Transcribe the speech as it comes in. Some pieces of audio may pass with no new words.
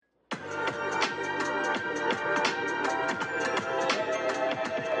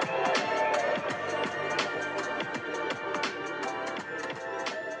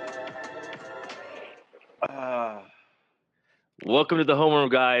Welcome to the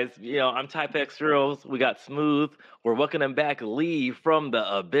homeroom, guys. I'm Type X Girls. We got Smooth. We're welcoming back Lee from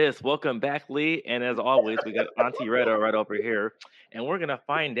the Abyss. Welcome back, Lee. And as always, we got Auntie Retta right over here. And we're gonna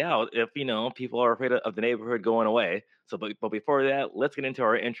find out if people are afraid of the neighborhood going away. But before that, let's get into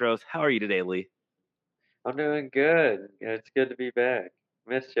our intros. How are you today, Lee? I'm doing good. It's good to be back.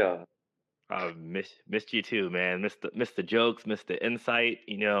 Missed y'all. Missed you too, man. Missed the jokes, missed the insight.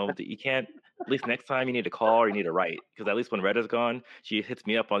 You can't. At least next time you need to call or you need to write, because at least when Retta's gone, she hits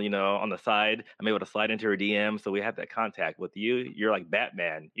me up on the side. I'm able to slide into her DM, so we have that contact. With you, you're like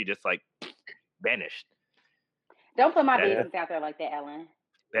Batman. You just like vanished. Don't put my business out there like that, Ellen.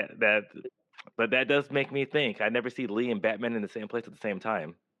 But that does make me think. I never see Lee and Batman in the same place at the same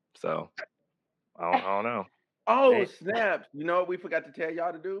time. So I don't know. Oh, snap. You know what we forgot to tell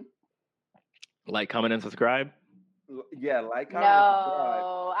y'all to do? Like, comment, and subscribe. Yeah, like, comment, subscribe.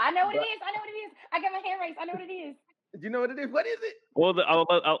 I know what it is. I got my hand raised. I know what it is. Do you know what it is? What is it? Well,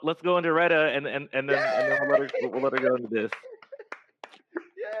 let's go into Retta and then we'll let her go into this.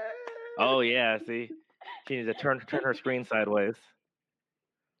 Yeah. Oh yeah, see, she needs to turn her screen sideways.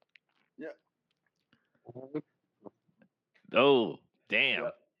 Yeah. Oh damn.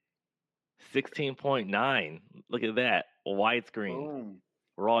 Yep. 16.9. Look at that widescreen. Boom.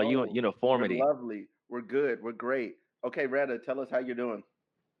 Raw uniformity. We're lovely. We're good. We're great. Okay, Retta, tell us how you're doing.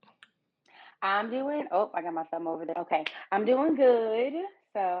 I'm doing. Oh, I got my thumb over there. Okay, I'm doing good.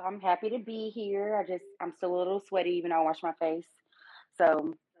 So I'm happy to be here. I'm still a little sweaty, even though I wash my face.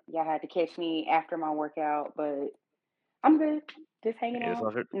 So y'all had to catch me after my workout, but I'm good. Just hanging out,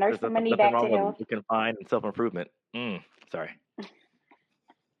 nursing my knee back to health. You can find in self-improvement. Sorry.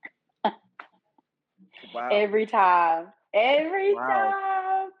 Wow. Every time.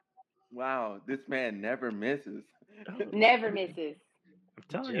 Wow, this man never misses. Never misses. I'm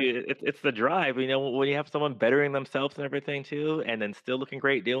telling you, it's the drive. When you have someone bettering themselves and everything too, and then still looking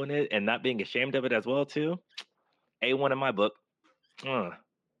great doing it, and not being ashamed of it as well too. A1 in my book. Oh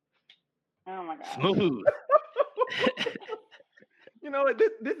my god. Smooth. You know what?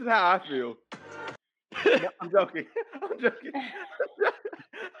 This is how I feel. No, I'm joking.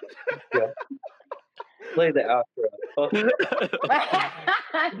 Yeah. Play the outro.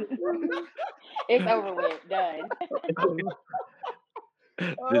 It's over with. Done.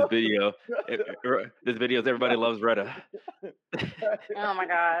 This video is Everybody Loves Retta. Oh my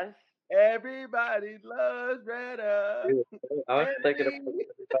gosh. Everybody loves Retta. I was thinking of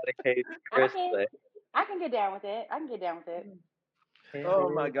Everybody Hates Chris. I can get down with it. Oh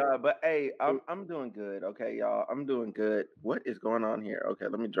my god! But hey, I'm doing good. Okay, y'all, I'm doing good. What is going on here? Okay,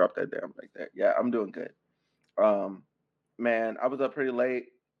 let me drop that down like that. Yeah, I'm doing good. Man, I was up pretty late.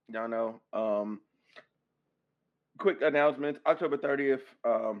 Y'all know. Quick announcements: October 30th,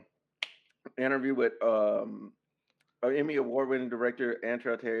 interview with Emmy Award-winning director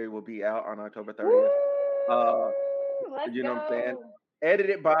Antrell Terry will be out on October 30th. Let's you know go. what I'm saying?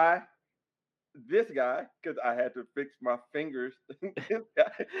 Edited by this guy, because I had to fix my fingers. Because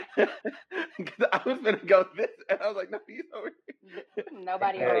I was gonna go this, and I was like, no, he's over here.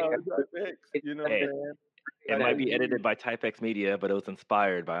 Nobody you know what I'm saying? It might be edited by Type X Media, but it was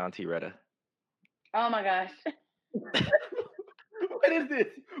inspired by Auntie Retta. Oh my gosh. What is this?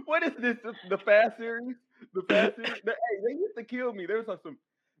 What is this? The Fast series? The Fast series? Hey, they used to kill me. There was some.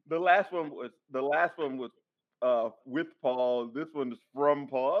 The last one was with Paul. This one is from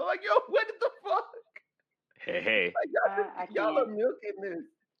Paul. Like, yo, what the fuck? Hey. Like, y'all are milking this.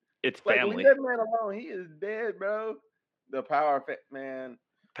 It's family. Leave that man alone. He is dead, bro. The Power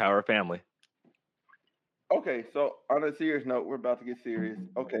family. Okay, so on a serious note, we're about to get serious.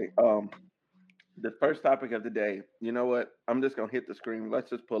 Okay, the first topic of the day. You know what? I'm just gonna hit the screen. Let's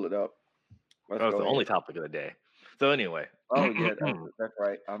just pull it up. It's the only topic of the day. So anyway. Oh yeah, that's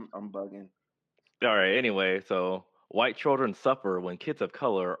right. I'm bugging. All right. Anyway, so white children suffer when kids of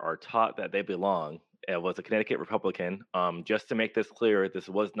color are taught that they belong. It was a Connecticut Republican. Just to make this clear, this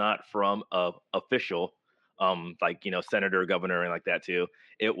was not from a official, like senator, governor, and like that too.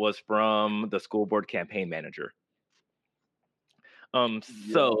 It was from the school board campaign manager.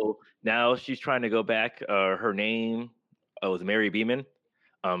 So now she's trying to go back. Her name was Mary Beeman.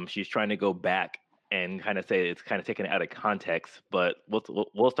 She's trying to go back and kind of say it's kind of taken out of context. But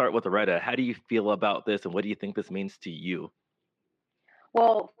we'll start with Retta. How do you feel about this, and what do you think this means to you?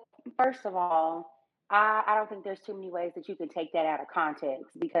 Well, first of all, I don't think there's too many ways that you can take that out of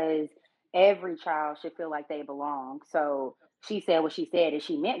context, because every child should feel like they belong. So she said what she said, and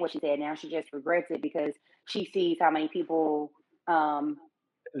she meant what she said. Now she just regrets it because she sees how many people are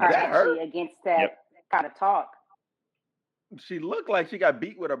actually against that kind of talk. She looked like she got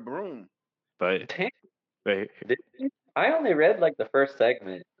beat with a broom. But I only read like the first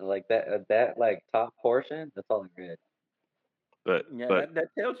segment, like that like top portion. That's all I read. Yeah, that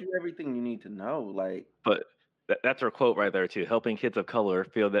tells you everything you need to know. Like, but that's her quote right there too. Helping kids of color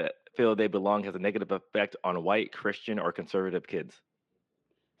feel they belong has a negative effect on white, Christian, or conservative kids.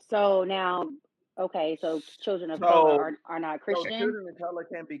 So now, okay, so children of color so are not so Christian. children of color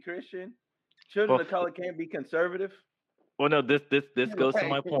can't be Christian. Children Well, of color can't be conservative. well, no, this goes to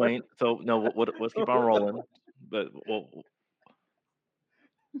my Like, point. So no, let's keep on what the rolling. But well,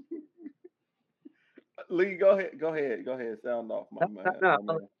 Lee, go ahead. Sound off, my man. No,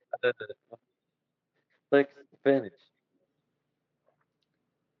 My man. let's finish.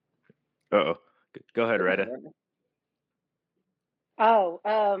 oh, go ahead, Retta. Oh,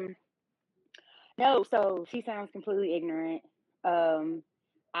 no, so she sounds completely ignorant.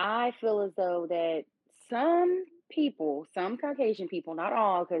 I feel as though that some people, some Caucasian people, not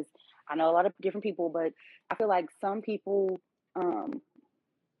all, because I know a lot of different people, but I feel like some people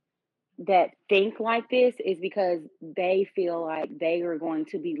that think like this is because they feel like they are going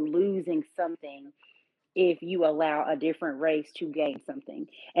to be losing something if you allow a different race to gain something,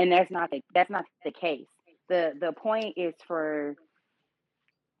 and that's not the case. The point is for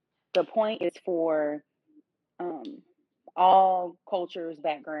all cultures,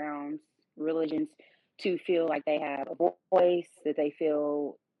 backgrounds, religions to feel like they have a voice, that they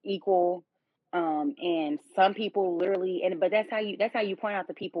feel equal. And some people literally, but that's how you point out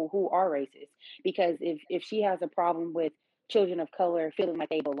the people who are racist. Because if she has a problem with children of color feeling like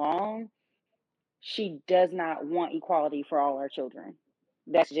they belong, she does not want equality for all our children.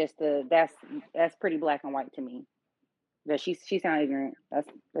 That's just that's pretty black and white to me. That she sounds ignorant. That's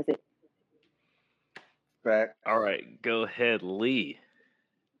it. Fact. All right, go ahead, Lee.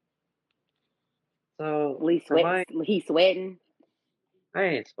 So Lee he's sweating. I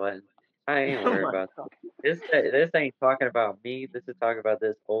ain't sweating. I ain't worried about this. This ain't talking about me. This is talking about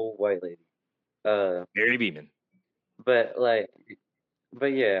this old white lady. Gary Beeman. But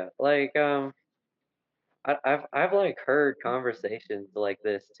yeah, like I've like heard conversations like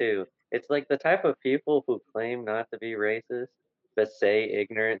this too. It's like the type of people who claim not to be racist but say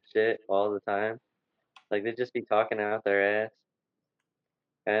ignorant shit all the time. Like they just be talking out their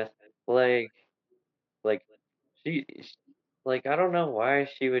ass. Like like she like I don't know why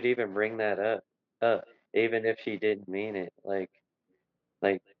she would even bring that up even if she didn't mean it. Like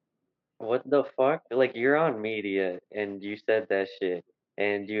what the fuck? Like you're on media and you said that shit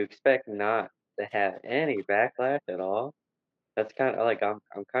and you expect not to have any backlash at all? That's kind of like I'm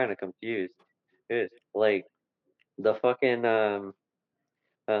kind of confused. It's like the fucking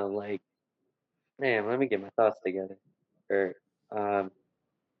like man, let me get my thoughts together. Or um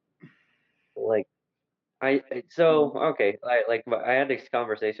like so okay, I had this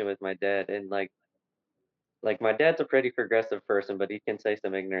conversation with my dad and like my dad's a pretty progressive person, but he can say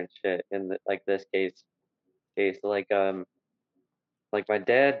some ignorant shit in like this case like my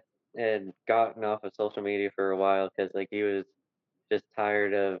dad had gotten off of social media for a while because like he was just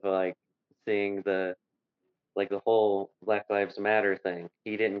tired of like seeing the whole Black Lives Matter thing.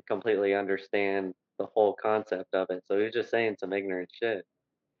 He didn't completely understand the whole concept of it, so he was just saying some ignorant shit.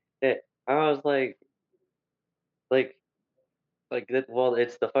 I was like, like that. Well,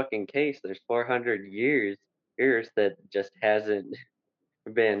 it's the fucking case. There's 400 years that just hasn't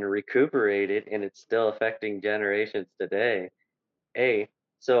been recuperated, and it's still affecting generations today.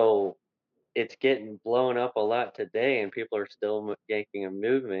 So it's getting blown up a lot today, and people are still making a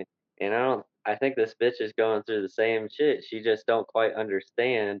movement. And I think this bitch is going through the same shit. She just don't quite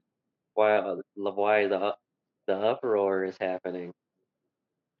understand why the uproar is happening.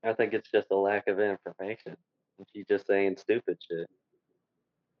 I think it's just a lack of information. She's just saying stupid shit.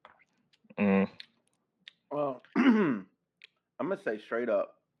 Well, I'm gonna say straight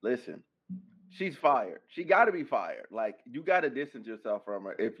up. Listen, she's fired. She got to be fired. Like you got to distance yourself from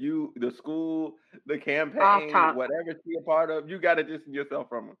her. If you the school, the campaign, whatever she a part of, you got to distance yourself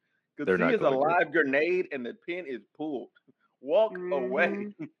from her because she is a live grenade and the pin is pulled. Walk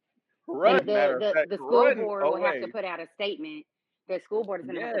away. Run. The school board will have to put out a statement. The school board is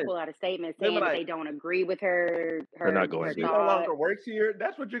going to have to pull out a statement saying that they don't agree with her. They're not going She no longer works here.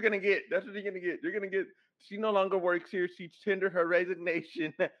 That's what you're gonna get. That's what you're gonna get. You're gonna get. She no longer works here. She tendered her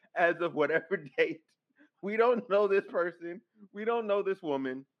resignation as of whatever date. We don't know this person. We don't know this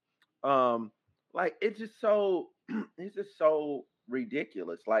woman. Like it's just so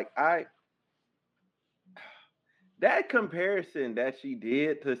ridiculous. Like that comparison that she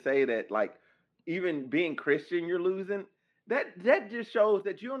did to say that like even being Christian you're losing, that just shows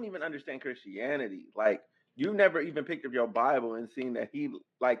that you don't even understand Christianity. Like you never even picked up your Bible and seen that he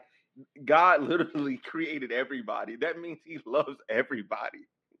like God literally created everybody. That means he loves everybody.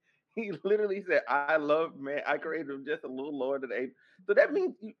 He literally said, I love man. I created him just a little lower than Abe. So that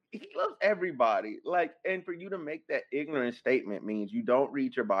means he loves everybody. Like, and for you to make that ignorant statement means you don't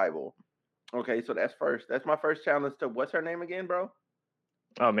read your Bible. Okay, so that's first. That's my first challenge to what's her name again, bro?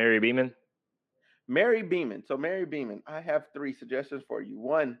 Oh, Mary Beeman. Mary Beeman. So Mary Beeman, I have 3 suggestions for you.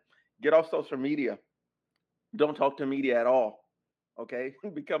 1, get off social media. Don't talk to media at all. Okay,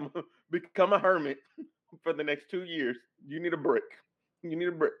 become a hermit for the next 2 years. You need a break. You need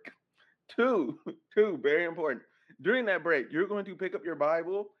a break. Two, very important. During that break, you're going to pick up your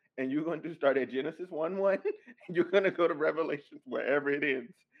Bible and you're going to start at Genesis 1:1. And you're going to go to Revelation wherever it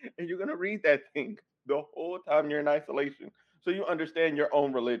ends. And you're going to read that thing the whole time you're in isolation. So you understand your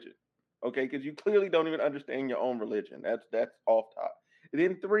own religion. Okay, because you clearly don't even understand your own religion. That's off top. And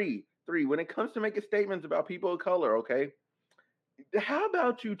then three, when it comes to making statements about people of color, okay, how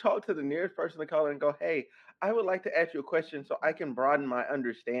about you talk to the nearest person of color and go, hey, I would like to ask you a question so I can broaden my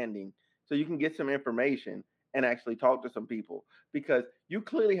understanding so you can get some information and actually talk to some people because you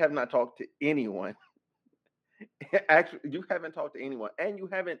clearly have not talked to anyone. Actually, you haven't talked to anyone. And you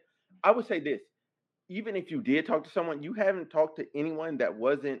haven't, I would say this, even if you did talk to someone, you haven't talked to anyone that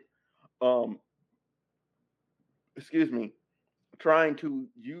wasn't, trying to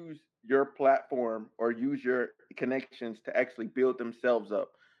use your platform or use your connections to actually build themselves up.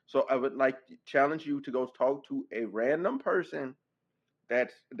 So I would like to challenge you to go talk to a random person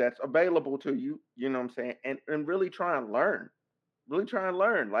that's available to you, you know what I'm saying, and really try and learn. Really try and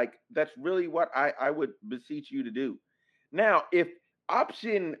learn. Like that's really what I would beseech you to do. Now, if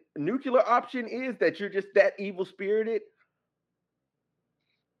nuclear option is that you're just that evil spirited,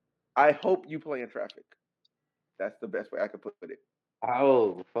 I hope you play in traffic. That's the best way I could put it.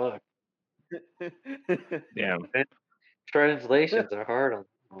 Oh fuck! Damn. Translations are hard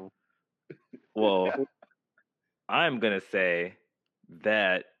on. Well, I'm gonna say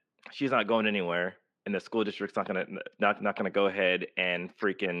that she's not going anywhere, and the school district's not gonna go ahead and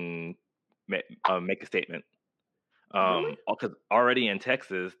freaking make a statement. Really? Because already in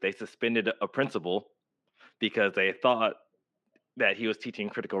Texas, they suspended a principal because they thought that he was teaching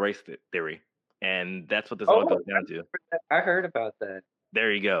critical race theory, and that's what this all goes down to. I heard about that.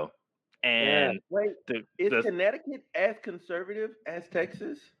 There you go. And wait, is Connecticut as conservative as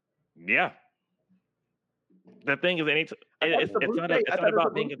Texas? Yeah. The thing is, it's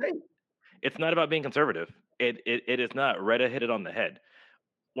not about being conservative. It is not. Retta hit it on the head.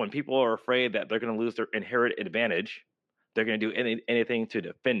 When people are afraid that they're going to lose their inherent advantage, they're going to do anything to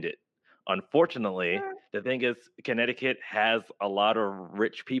defend it. Unfortunately, the thing is, Connecticut has a lot of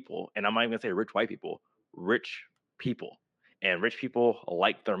rich people, and I'm not even going to say rich white people, rich people. And rich people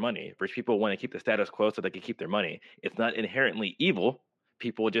like their money. Rich people want to keep the status quo so they can keep their money. It's not inherently evil.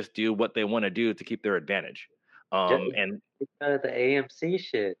 People just do what they want to do to keep their advantage. And the AMC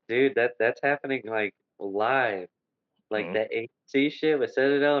shit, dude, that's happening like live. Like the AMC shit with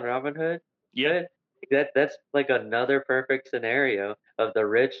Citadel and Robinhood. Yeah. That's like another perfect scenario of the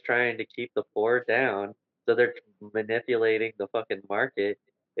rich trying to keep the poor down. So they're manipulating the fucking market.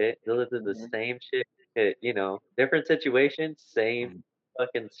 Those are the same shit. Different situations, same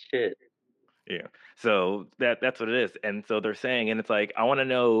fucking shit. Yeah. So that's what it is. And so they're saying, and it's like, I want to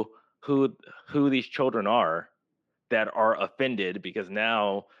know who these children are that are offended, because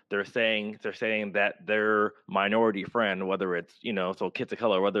now they're saying that their minority friend, whether it's, so kids of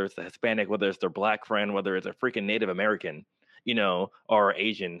color, whether it's a Hispanic, whether it's their black friend, whether it's a freaking Native American, or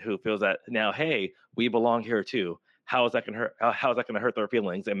Asian, who feels that now, hey, we belong here too. How is that going to hurt? How is that going to hurt their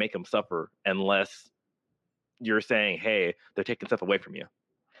feelings and make them suffer unless you're saying, hey, they're taking stuff away from you?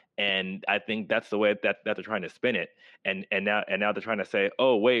 And I think that's the way that they're trying to spin it. And now they're trying to say,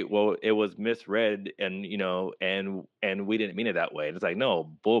 oh wait, well it was misread, and and we didn't mean it that way. And it's like,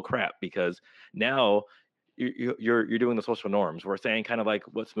 no, bull crap, because now you're doing the social norms. We're saying kind of like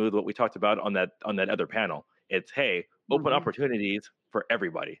what we talked about on that other panel. It's, hey, open opportunities for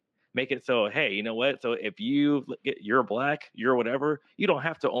everybody. Make it so, hey, you know what? So if you're black, you're whatever, you don't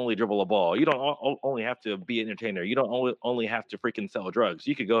have to only dribble a ball. You don't only have to be an entertainer. You don't only have to freaking sell drugs.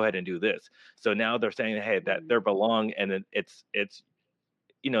 You could go ahead and do this. So now they're saying, hey, that they belong, and it's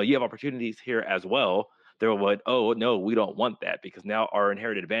you have opportunities here as well. They're like, oh no, we don't want that, because now our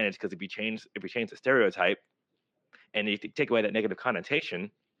inherited advantage, because if you change the stereotype and you take away that negative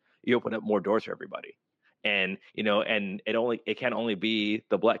connotation, you open up more doors for everybody. And and it can't only be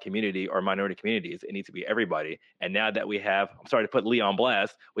the black community or minority communities. It needs to be everybody. And now that we have, I'm sorry to put Lee on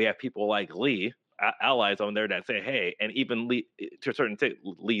blast, we have people like Lee, allies on there, that say, hey, and even Lee, to a certain extent,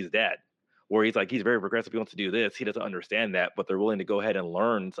 Lee's dad. where he's like, he's very progressive, he wants to do this, he doesn't understand that, but they're willing to go ahead and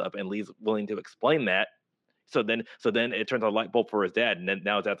learn stuff, and Lee's willing to explain that. So then it turns on a light bulb for his dad, and then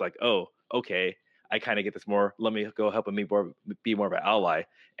now his dad's like, oh, okay, I kind of get this more. Let me go help him be more of an ally.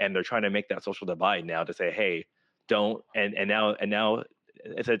 And they're trying to make that social divide now to say, hey, don't. And now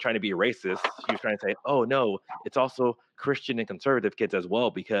instead of trying to be racist, he was trying to say, oh no, it's also Christian and conservative kids as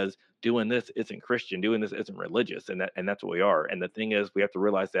well, because doing this isn't Christian, doing this isn't religious, and that's what we are. And the thing is, we have to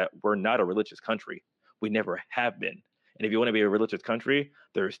realize that we're not a religious country. We never have been. And if you want to be a religious country,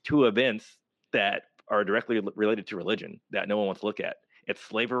 there's two events that are directly related to religion that no one wants to look at. It's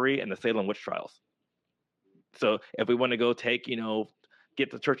slavery and the Salem witch trials. So if we want to go take,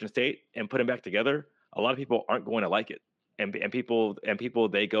 get the church and state and put them back together, a lot of people aren't going to like it. And people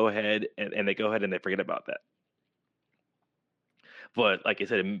they go ahead and they forget about that. But like I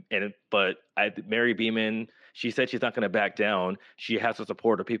said, Mary Beeman, she said she's not going to back down. She has the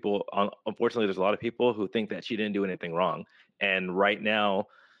support of people. Unfortunately, there's a lot of people who think that she didn't do anything wrong. And right now,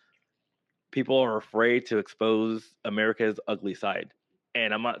 people are afraid to expose America's ugly side.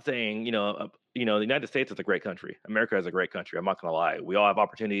 And I'm not saying, the United States is a great country. America is a great country. I'm not going to lie. We all have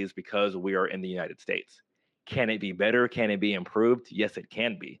opportunities because we are in the United States. Can it be better? Can it be improved? Yes, it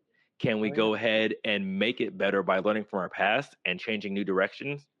can be. Can we go ahead and make it better by learning from our past and changing new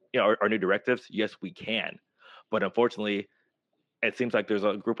directions, our new directives? Yes, we can. But unfortunately, it seems like there's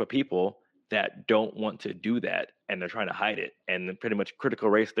a group of people that don't want to do that, and they're trying to hide it. And pretty much critical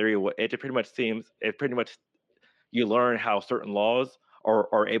race theory, you learn how certain laws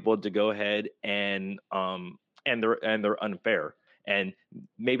are able to go ahead and they're unfair, and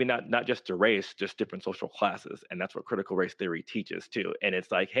maybe not just to race, just different social classes. And that's what critical race theory teaches too. And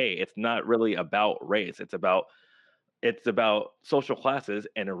it's like, hey, it's not really about race, it's about social classes,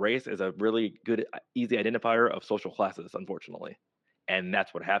 and a race is a really good, easy identifier of social classes, unfortunately. And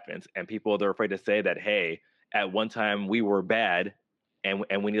that's what happens. And people, they're afraid to say that, hey, at one time we were bad, and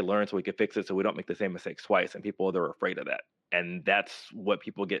we need to learn so we can fix it so we don't make the same mistakes twice. And people, they're afraid of that. And that's what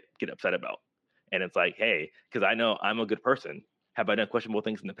people get upset about. And it's like, hey, because I know I'm a good person. Have I done questionable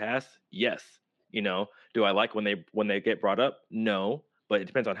things in the past? Yes. Do I like when they get brought up? No. But it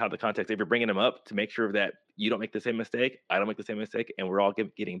depends on how the context. If you're bringing them up to make sure that you don't make the same mistake, I don't make the same mistake, and we're all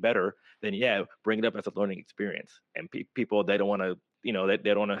getting better, then yeah, bring it up as a learning experience. And people, they don't want to, they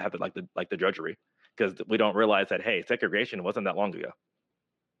don't want to have it like the drudgery, because we don't realize that, hey, segregation wasn't that long ago.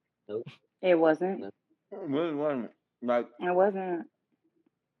 Nope. It wasn't. No. It really wasn't. Like, It wasn't.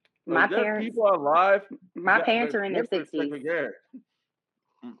 My parents, people alive. my parents are in their 60s.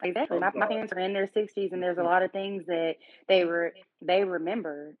 Exactly. My sorry. parents are in their 60s, and there's a lot of things that they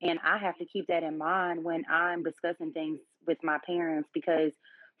remember, and I have to keep that in mind when I'm discussing things with my parents, because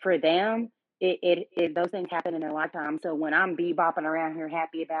for them, it those things happen in their lifetime. So when I'm bebopping around here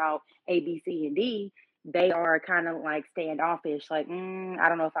happy about A, B, C, and D, they are kind of like standoffish, like, I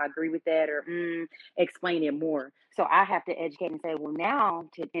don't know if I agree with that, or explain it more. So I have to educate and say, well, now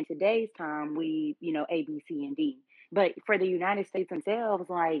in today's time, we, A, B, C, and D. But for the United States themselves,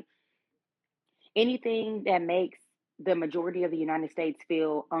 like, anything that makes the majority of the United States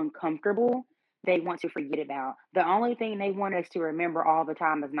feel uncomfortable, they want to forget about. The only thing they want us to remember all the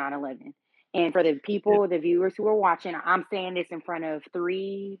time is 9/11. And for the people, the viewers who are watching, I'm saying this in front of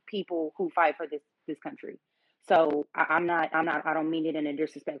 3 people who fight for this country. So I don't mean it in a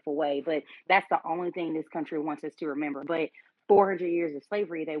disrespectful way, but that's the only thing this country wants us to remember. But 400 years of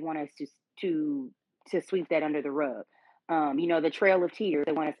slavery, they want us to sweep that under the rug. The Trail of Tears,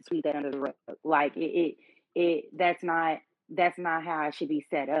 they want us to sweep that under the rug. Like that's not how it should be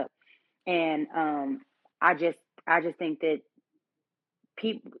set up. And I just think that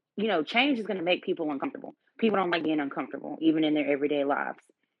people, change is going to make people uncomfortable. People don't like being uncomfortable, even in their everyday lives.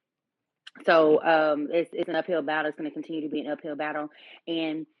 So it's an uphill battle. It's going to continue to be an uphill battle,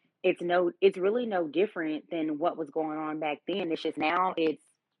 and it's really no different than what was going on back then. It's just now it's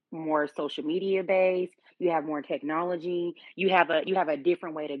more social media based. You have more technology. You have a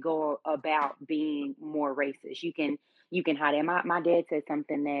different way to go about being more racist. You can hide it. My dad said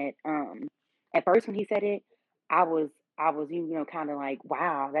something that at first when he said it, I was kind of like,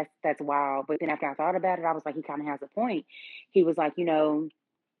 wow, that's wild. But then after I thought about it, I was like, he kind of has a point. He was like,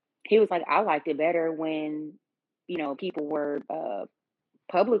 I liked it better when people were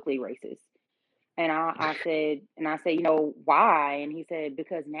publicly racist. And I said, why? And he said,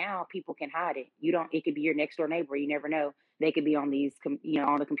 because now people can hide it. It could be your next door neighbor. You never know. They could be on these,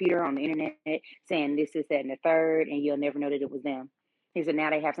 on the computer, on the internet, saying this, that, and the third, and you'll never know that it was them. He said, now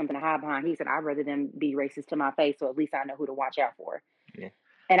they have something to hide behind. He said, I'd rather them be racist to my face, so at least I know who to watch out for. Yeah.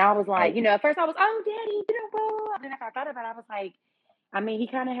 And I was like, at first I was, oh, daddy, blah, blah. And then after I thought about it, I was like, I mean, he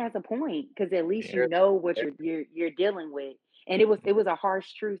kind of has a point because at least Yeah. you know what you're dealing with. And it was a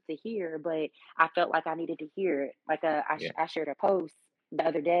harsh truth to hear, but I felt like I needed to hear it. Like Yeah. I shared a post the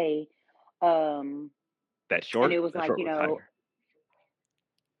other day, um, That and short, it was that like, short was fire.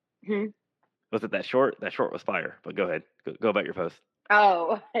 hmm? Was it that short? That short was fire. But go ahead. Go about your post.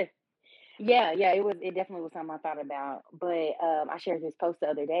 Oh, yeah, it definitely was something I thought about. But I shared this post the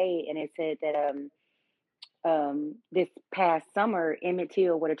other day, and it said that this past summer Emmett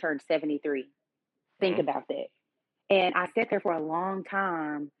Till would have turned 73. Think Mhm. about that. And I sat there for a long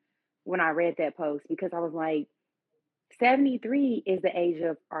time when I read that post because I was like, 73 is the age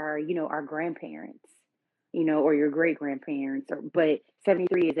of our grandparents, or your great grandparents, but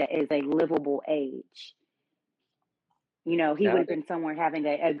 73 is a livable age. He would have Nowadays, been somewhere having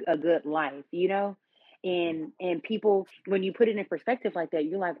a good life. And people, when you put it in perspective like that,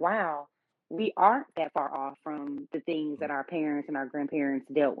 you're like, wow, we aren't that far off from the things that our parents and our grandparents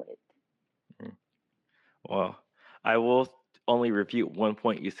dealt with. Mhm. Well, I will only refute one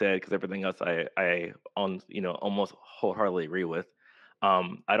point you said because everything else I on almost wholeheartedly agree with.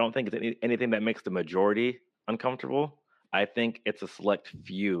 I don't think it's anything that makes the majority uncomfortable. I think it's a select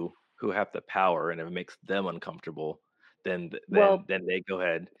few who have the power, and if it makes them uncomfortable, Well, then they go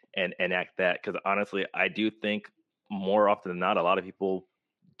ahead and enact that. Because honestly, I do think more often than not, a lot of people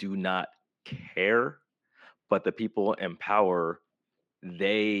do not care, but the people in power,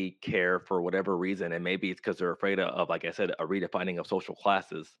 they care for whatever reason, and maybe it's because they're afraid of, like I said, a redefining of social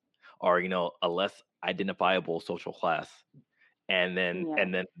classes, or a less identifiable social class, yeah. and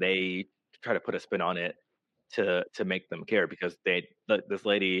then they try to put a spin on it to make them care because this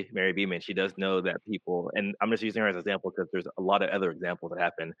lady Mary Beeman, she does know that people, and I'm just using her as an example because there's a lot of other examples that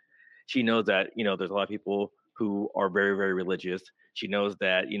happen. She knows that there's a lot of people who are very very religious. She knows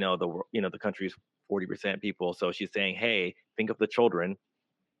that the country's 40% people, so she's saying, hey, think of the children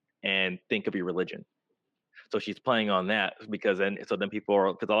and think of your religion. So she's playing on that because then people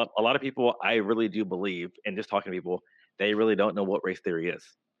are, because a lot of people, I really do believe, and just talking to people, they really don't know what race theory is.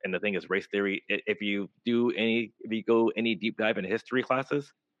 And the thing is, race theory, if you go any deep dive in history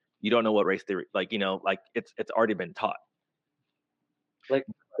classes, you don't know what race theory, like it's already been taught. like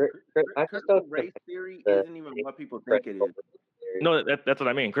I just Critical don't race theory the isn't even what people think it critical is. theory. No, that's what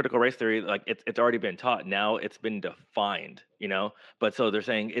I mean. Critical race theory, like it's already been taught. Now it's been defined, But so they're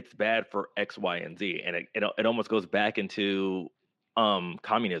saying it's bad for X, Y, and Z, and it almost goes back into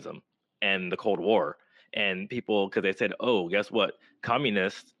communism and the Cold War, and people, because they said, oh, guess what?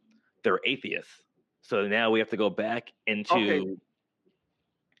 Communists, they're atheists. So now we have to go back Okay, into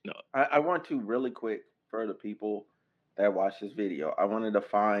no, I want to really quick for the people that watch this video. I want to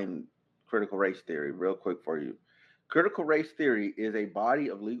define critical race theory real quick for you. Critical race theory is a body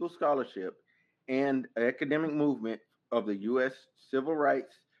of legal scholarship and academic movement of the U.S. civil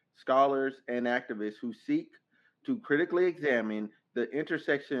rights scholars and activists who seek to critically examine the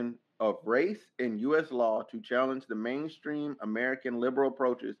intersection of race and U.S. law to challenge the mainstream American liberal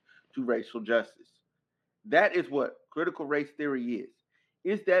approaches to racial justice. That is what critical race theory is.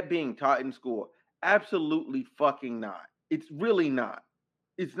 Is that being taught in school? Absolutely fucking not. It's really not.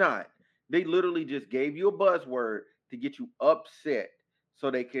 It's not. They literally just gave you a buzzword to get you upset so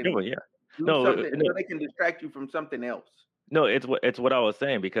they can yeah, do no, something, so they can distract you from something else. no, it's what I was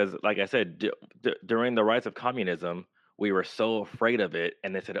saying because, like I said, during the rise of communism, we were so afraid of it,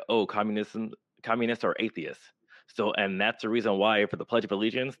 and they said, "Oh, communists are atheists." So, and that's the reason why for the Pledge of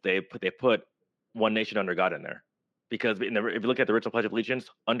Allegiance, they put one nation under God in there, because if you look at the original Pledge of Allegiance,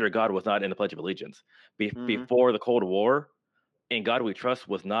 under God was not in the Pledge of Allegiance. Mm-hmm. Before the Cold War, "In God We Trust"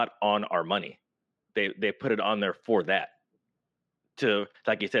 was not on our money. They put it on there for that, to,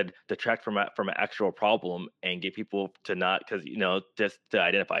 like you said, detract from an actual problem and get people to not, because just to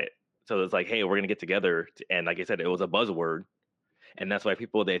identify it. So it's like, hey, we're gonna get together, and like I said, it was a buzzword, and that's why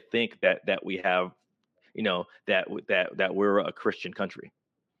people, they think that we have, that we're a Christian country.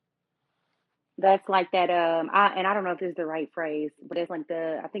 That's like that. I don't know if this is the right phrase, but it's like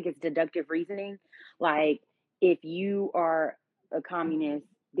I think it's deductive reasoning. Like, if you are a communist,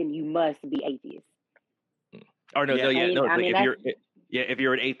 then you must be atheist. Mm. Or no, Yeah. no, yeah, no. It's I like mean, that's if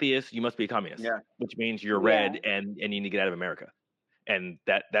you're an atheist, you must be a communist, Yeah. which means you're yeah. red and you need to get out of America. And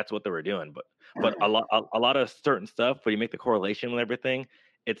that's what they were doing. But a lot of certain stuff, when you make the correlation with everything,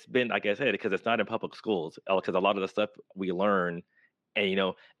 it's been, like I said, because it's not in public schools, because a lot of the stuff we learn,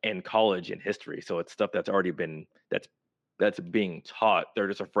 and in college and history, so it's stuff that's already been, that's being taught. They're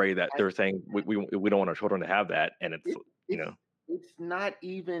just afraid that, I, they're saying we don't want our children to have that, and it's it, you it's know not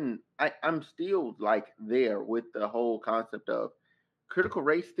even. I'm still like there with the whole concept of critical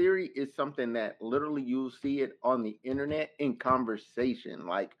race theory is something that literally you'll see it on the internet in conversation,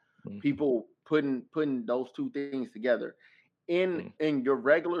 like Mm, people putting those two things together mm, in your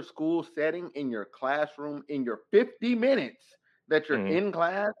regular school setting, in your classroom, in your 50 minutes that you're mm. in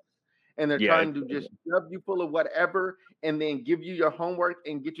class, and they're Yeah, trying to just shove you full of whatever and then give you your homework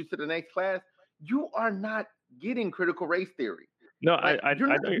and get you to the next class. You are not getting critical race theory. no, Like you're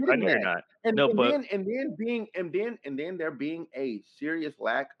not I getting know you're that. not. And No, and but then and then being and then there being a serious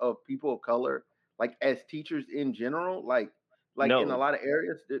lack of people of color, like as teachers in general, like in a no, lot of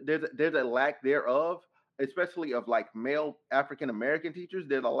areas, there's a lack thereof, especially of like male African American teachers.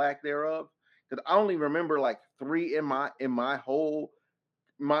 There's a lack thereof because I only remember like three in my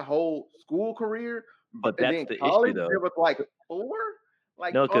whole school career, but and that's then the issue college though. there was like four.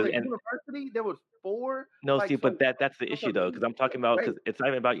 Like No, on because the and university there was four. no, see, Like but so, that's the okay, issue though, because I'm talking about wait. because it's not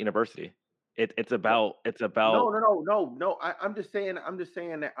even about university. What? It's No, about no, no, no, no. I'm just saying. I'm just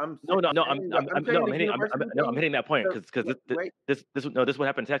saying that. no, I'm no, saying the university I'm thing. hitting that point because Wait, wait. this what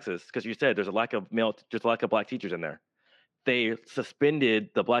happened in Texas because you said there's a lack of black teachers in there. They suspended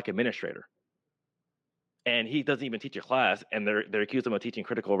the black administrator, and he doesn't even teach a class, and they're accused him of teaching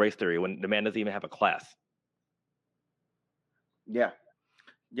critical race theory when the man doesn't even have a class. Yeah,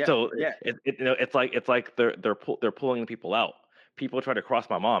 yeah, So yeah. it's like they're pulling people out. People try to cross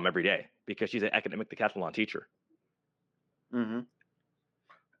my mom every day because she's an academic decathlon teacher, Hmm.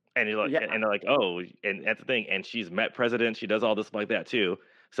 and you're like, Yeah, and they're like, oh, and that's the thing, and she's met presidents, she does all this like that too.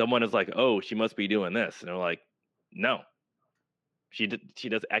 Someone is like, oh, she must be doing this, and they're like, no, she's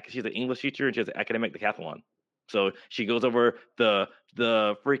an English teacher and she has an academic decathlon. So she goes over the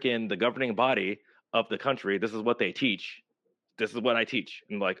governing body of the country. This is what they teach. This is what I teach.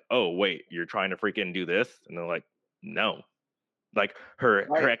 And like, oh wait, you're trying to freaking do this? And they're like, no. Like her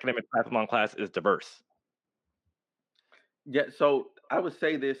right. academic decathlon class is diverse. Yeah. So I would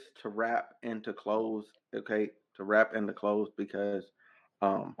say this to wrap and to close. Okay, to wrap and to close because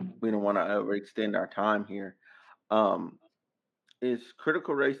we don't want to overextend our time here. Um, Is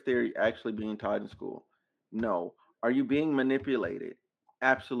critical race theory actually being taught in school? No. Are you being manipulated?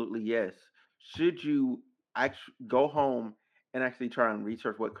 Absolutely yes. Should you actually go home and actually try and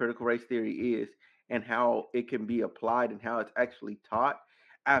research what critical race theory is and how it can be applied and how it's actually taught?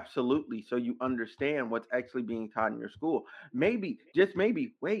 Absolutely. So you understand what's actually being taught in your school. Maybe, just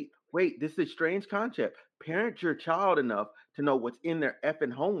maybe, wait, this is a strange concept. Parent your child enough to know what's in their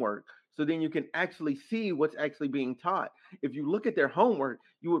effing homework so then you can actually see what's actually being taught. If you look at their homework,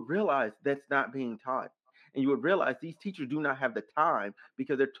 you would realize that's not being taught. And you would realize these teachers do not have the time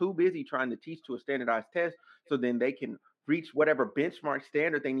because they're too busy trying to teach to a standardized test so then they can reach whatever benchmark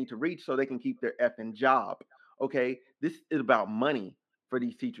standard they need to reach so they can keep their effing job. Okay. This is about money for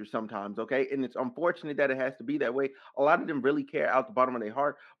these teachers sometimes. Okay. And it's unfortunate that it has to be that way. A lot of them really care out the bottom of their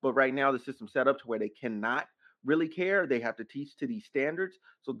heart. But right now, the system's set up to where they cannot really care. They have to teach to these standards.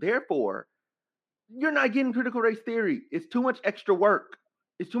 So therefore, you're not getting critical race theory. It's too much extra work.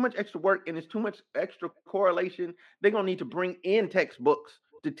 It's too much extra work and it's too much extra correlation. They're gonna need to bring in textbooks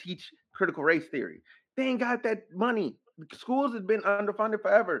to teach critical race theory. They ain't got that money. Schools has been underfunded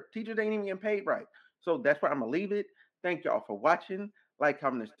forever. Teachers ain't even getting paid right. So that's where I'm gonna leave it. Thank y'all for watching. Like,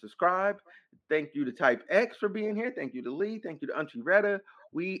 comment, and subscribe. Thank you to Type X for being here. Thank you to Lee. Thank you to Auntie Retta.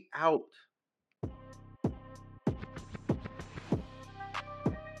 We out.